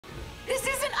This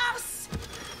isn't us!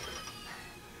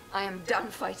 I am done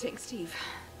fighting, Steve.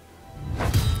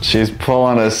 She's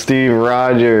pulling a Steve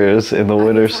Rogers in the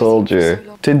Winter Soldier.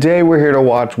 Today we're here to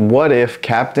watch What If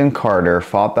Captain Carter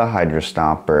Fought the Hydra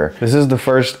Stomper. This is the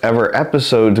first ever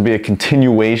episode to be a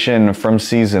continuation from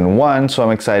season 1, so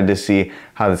I'm excited to see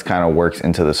how this kind of works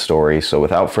into the story. So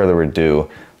without further ado,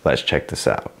 let's check this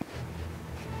out.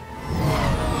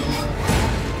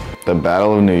 The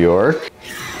Battle of New York.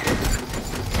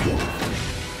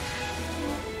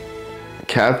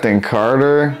 Captain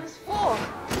Carter.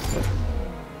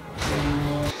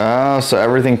 Oh, so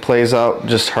everything plays out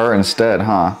just her instead,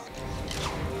 huh?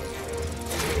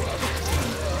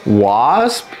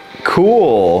 Wasp?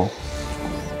 Cool.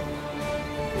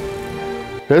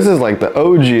 This is like the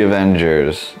OG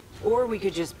Avengers. Or we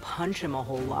could just punch him a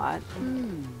whole lot.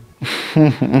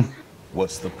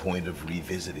 What's the point of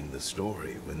revisiting the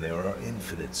story when there are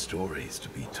infinite stories to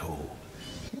be told?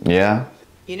 Yeah.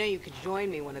 You know you could join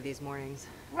me one of these mornings.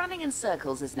 Running in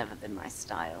circles has never been my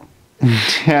style.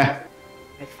 Yeah.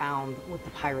 I found what the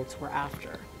pirates were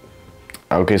after.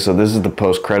 Okay, so this is the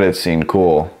post-credits scene.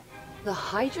 Cool. The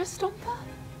Hydra Stomper?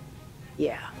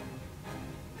 Yeah.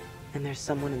 And there's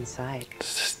someone inside.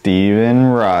 Steven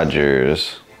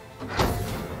Rogers.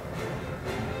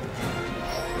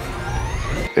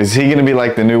 Is he gonna be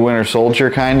like the new Winter Soldier,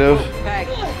 kind of? Peg.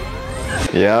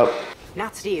 Yep.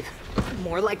 Not Steve.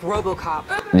 More like RoboCop.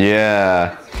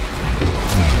 Yeah.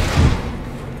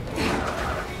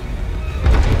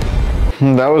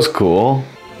 That was cool.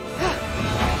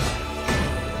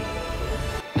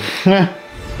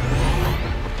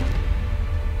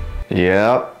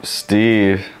 Yep,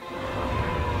 Steve.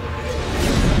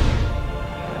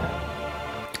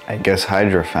 I guess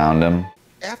Hydra found him.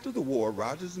 After the war,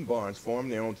 Rogers and Barnes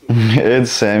formed their own...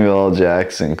 It's Samuel L.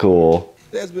 Jackson, cool.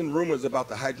 There's been rumors about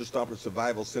the Hydra Stomper's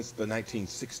survival since the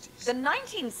 1960s. The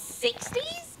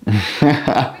 1960s?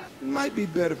 It might be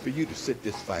better for you to sit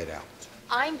this fight out.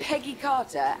 I'm Peggy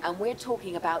Carter, and we're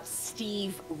talking about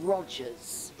Steve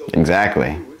Rogers.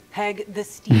 Exactly. Peg, the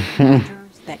Steve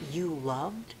Rogers that you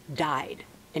loved died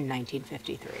in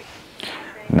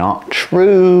 1953. Not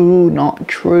true, not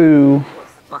true.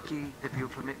 Bucky, if you'll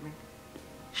permit me.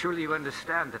 Surely you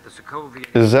understand that the Sokovian...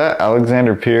 Is that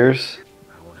Alexander Pierce?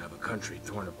 I won't have a country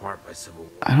torn apart by civil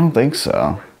war. I don't think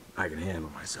so. I can handle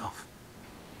myself.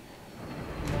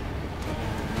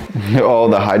 Oh,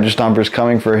 the Hydra Stomper's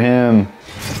coming for him.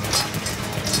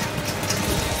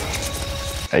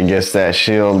 I guess that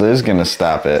shield is gonna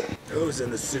stop it. Who's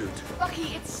in the suit?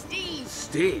 Bucky, it's Steve.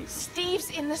 Steve. Steve's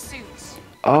in the suit.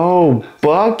 Oh,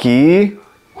 Bucky.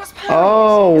 What's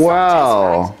Oh, Paris?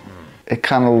 wow. It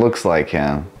kind of looks like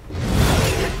him.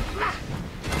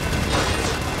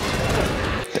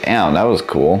 Damn, that was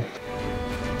cool.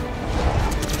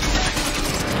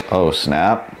 Oh,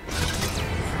 snap.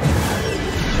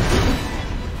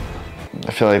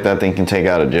 I feel like that thing can take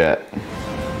out a jet.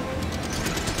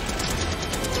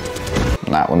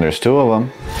 Not when there's two of them.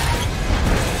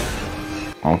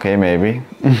 Okay, maybe.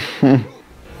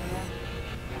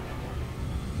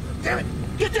 Damn it!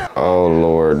 Get down! Oh,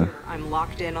 Lord. I'm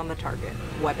locked in on the target.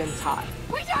 Weapons hot.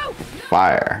 Wait out!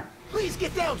 Fire. Please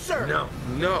get down, sir!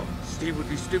 No. Steve would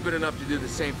be stupid enough to do the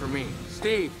same for me.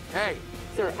 Steve, hey.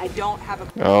 Sir, I don't have a...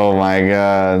 Oh, my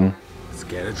God. Let's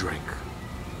get a drink.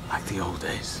 Like the old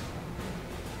days.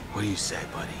 What do you say,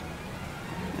 buddy?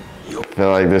 I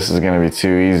feel like this is gonna be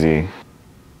too easy.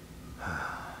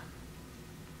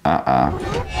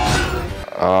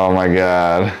 Oh my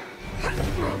God.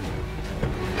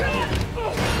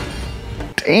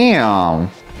 Damn.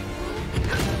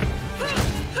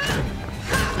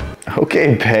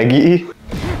 Okay, Peggy.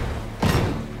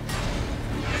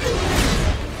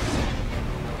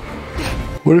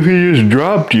 What if he just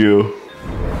dropped you?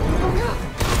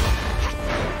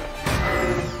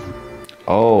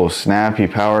 Oh, snap, he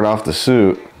powered off the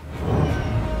suit.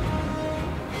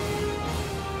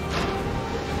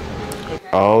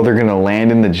 Oh, they're gonna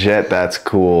land in the jet, that's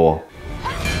cool.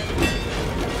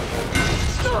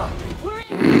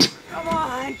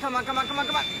 Come on.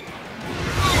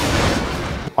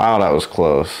 Wow, that was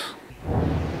close.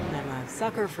 I'm a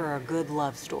sucker for a good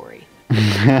love story.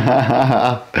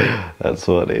 That's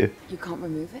funny. You can't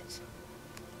remove it?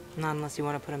 Not unless you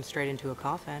want to put him straight into a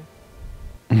coffin.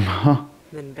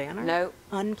 Then Banner? No.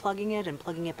 Unplugging it and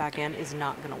plugging it back in is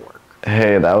not gonna work.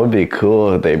 Hey, that would be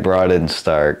cool if they brought in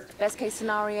Stark. Best case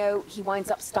scenario, he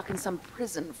winds up stuck in some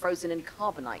prison frozen in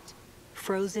carbonite.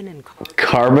 Frozen in carbonite.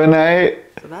 Carbonite?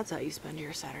 So that's how you spend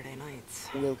your Saturday nights.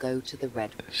 We'll go to the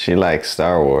Red. She likes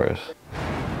Star Wars.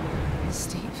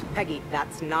 Steve. Peggy,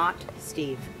 that's not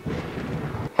Steve.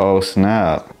 Oh,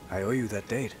 snap. I owe you that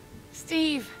date.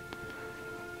 Steve.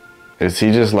 Is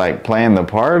he just like playing the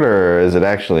part, or is it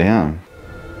actually him?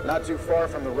 Not too far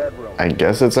from the red room. I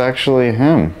guess it's actually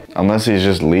him. Unless he's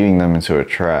just leading them into a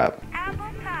trap.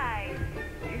 Apple pie.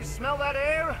 You smell that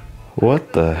air?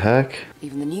 What the heck?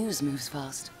 Even the news moves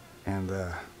fast. And,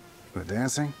 the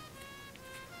dancing?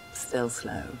 Still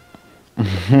slow. It's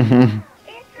a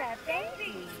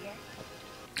baby.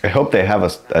 I hope they have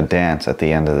a dance at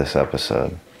the end of this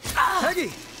episode.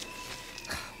 Peggy!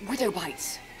 Widow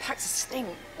bites. Packs a sting.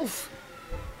 Oof.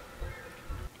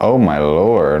 Oh my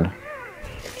lord.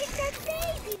 It's a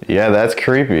baby. Yeah, that's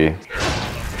creepy.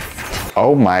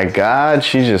 Oh my god,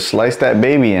 she just sliced that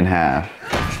baby in half.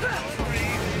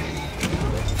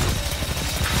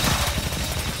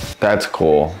 That's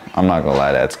cool. I'm not gonna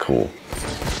lie, that's cool.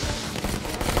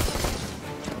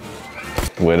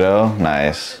 Widow,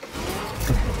 nice.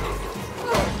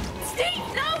 Steve,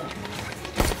 no!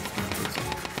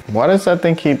 Why does that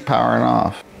thing keep powering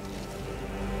off?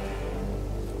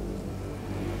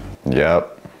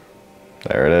 Yep.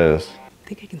 There it is. I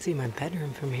think I can see my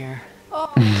bedroom from here.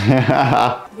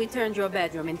 We turned your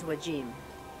bedroom into a gym.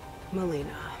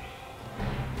 Melina.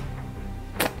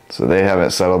 So they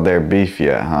haven't settled their beef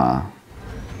yet, huh?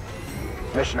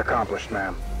 Mission accomplished,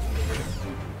 ma'am.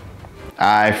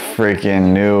 I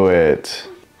freaking knew it.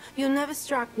 You never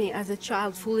struck me as a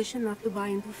child foolish enough to buy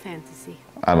into fantasy.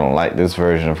 I don't like this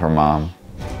version of her mom.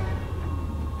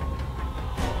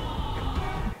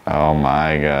 Oh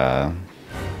my god.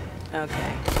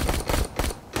 Okay.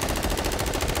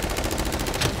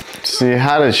 See,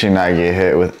 how did she not get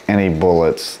hit with any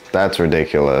bullets? That's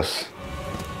ridiculous.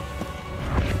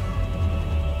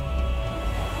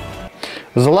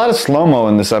 There's a lot of slow-mo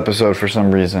in this episode for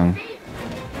some reason.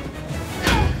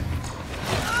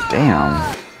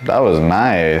 Damn, that was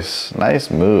nice.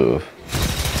 Nice move.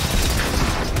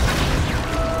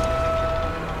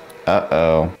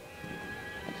 Uh-oh.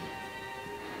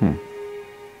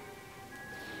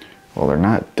 Well, they're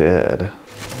not dead.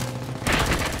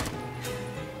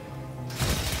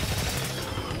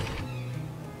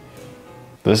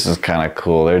 This is kind of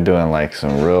cool. They're doing like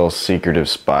some real secretive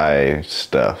spy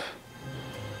stuff.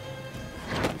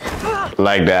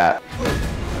 Like that.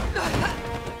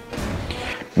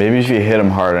 Maybe if you hit him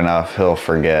hard enough, he'll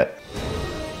forget.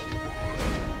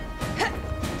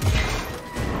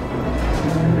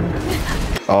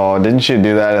 Oh, didn't you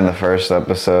do that in the first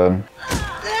episode?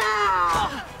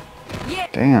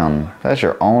 Damn, that's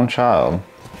your own child.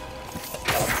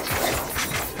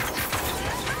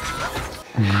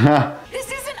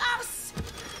 This isn't us!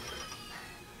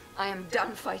 I am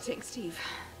done fighting, Steve.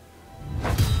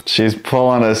 She's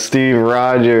pulling a Steve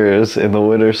Rogers in the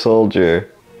Winter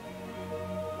Soldier.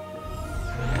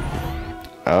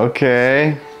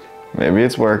 Okay, maybe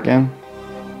it's working.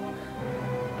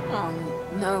 Oh,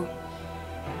 no.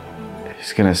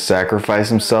 He's gonna sacrifice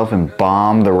himself and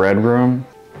bomb the Red Room?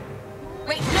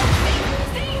 Wait, no,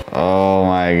 Steve! Oh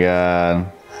my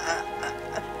god.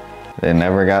 They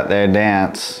never got their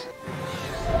dance.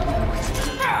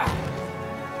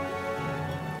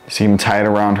 See him tied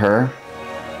around her?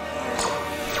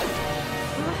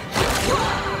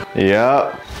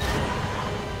 Yep.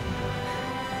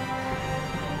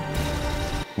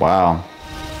 Wow.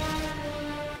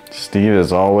 Steve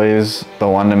is always the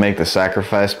one to make the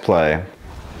sacrifice play.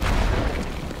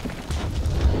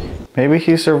 Maybe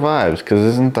he survives, because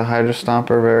isn't the Hydra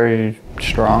Stomper very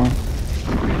strong?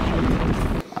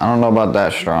 I don't know about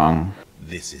that strong.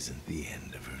 This isn't the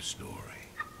end of her story.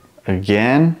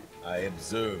 Again? I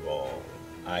observe all.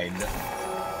 I know.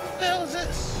 What the hell is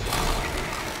this?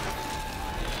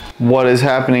 What is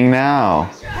happening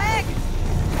now? Peg!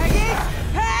 Peggy!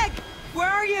 Peg! Where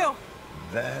are you?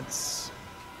 That's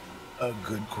a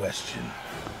good question.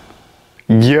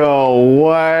 Yo,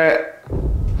 what?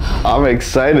 I'm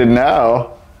excited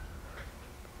now.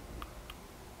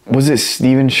 Was it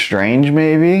Stephen Strange,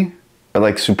 maybe? Or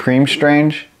like Supreme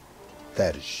Strange?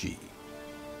 That is she.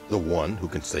 The one who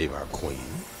can save our queen.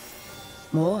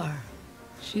 More.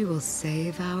 She will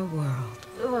save our world.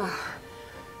 Ugh,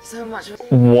 so much.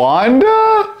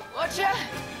 Wanda? Watch out!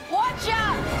 Watch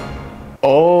out!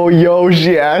 Oh, yo,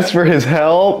 she asked for his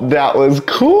help? That was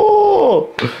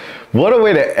cool. What a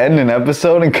way to end an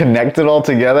episode and connect it all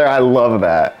together. I love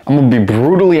that. I'm gonna be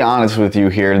brutally honest with you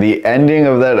here. The ending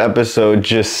of that episode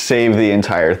just saved the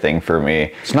entire thing for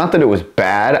me. It's not that it was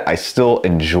bad. I still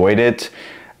enjoyed it.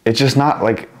 It's just not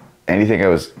like anything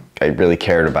I really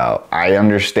cared about. I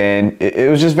understand. It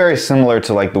was just very similar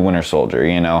to like the Winter Soldier,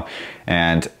 you know?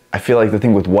 And I feel like the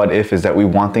thing with What If is that we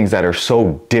want things that are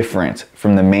so different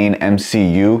from the main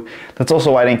MCU. That's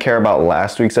also why I didn't care about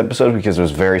last week's episode, because it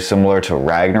was very similar to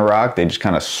Ragnarok. They just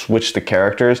kind of switched the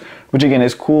characters, which again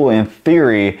is cool in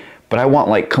theory, but I want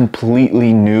like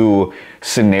completely new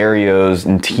scenarios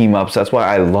and team ups. That's why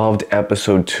I loved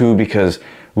episode 2, because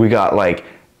we got like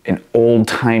an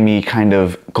old-timey kind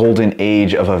of golden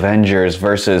age of Avengers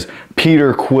versus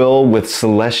Peter Quill with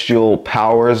celestial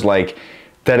powers. Like,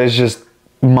 that is just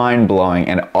mind-blowing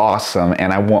and awesome,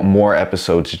 and I want more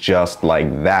episodes just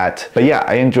like that. But yeah,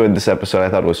 I enjoyed this episode. I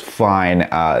thought it was fine.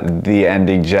 The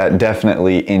ending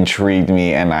definitely intrigued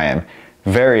me, and I am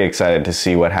very excited to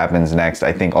see what happens next.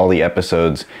 I think all the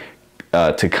episodes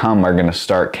to come are gonna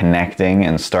start connecting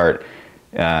and start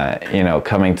you know,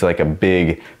 coming to like a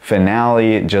big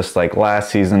finale just like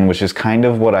last season, which is kind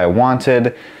of what I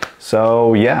wanted.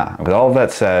 So yeah, with all of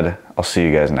that said, I'll see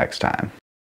you guys next time.